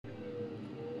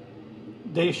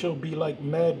They shall be like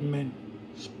madmen,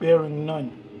 sparing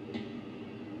none.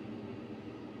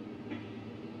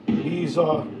 These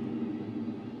are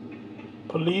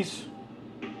police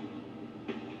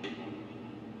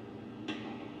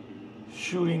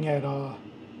shooting at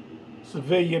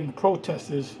civilian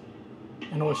protesters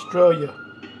in Australia.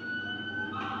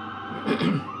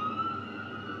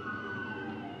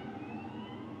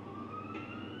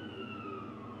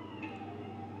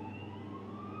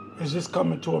 Is this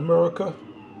coming to America?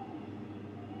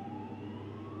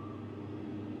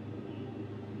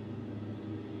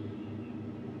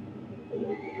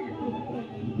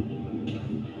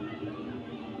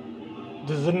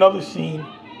 There's another scene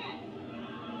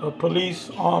of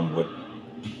police armed with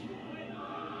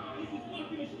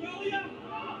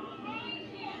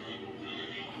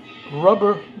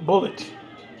rubber bullets,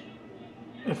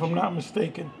 if I'm not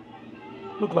mistaken.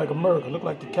 Look like America, look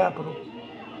like the Capitol.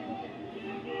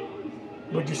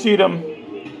 But you see them,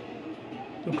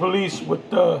 the police with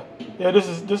yeah,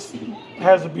 this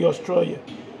has to be Australia.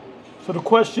 So the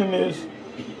question is,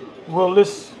 will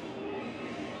this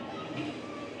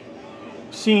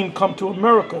scene come to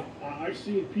America? I've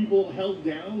seen people held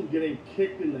down, getting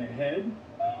kicked in the head.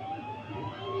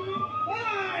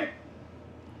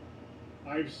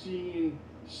 I've seen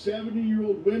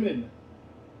 70-year-old women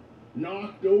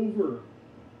knocked over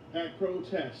at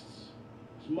protests,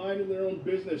 just minding their own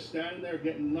business, standing there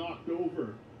getting knocked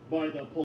over by the police.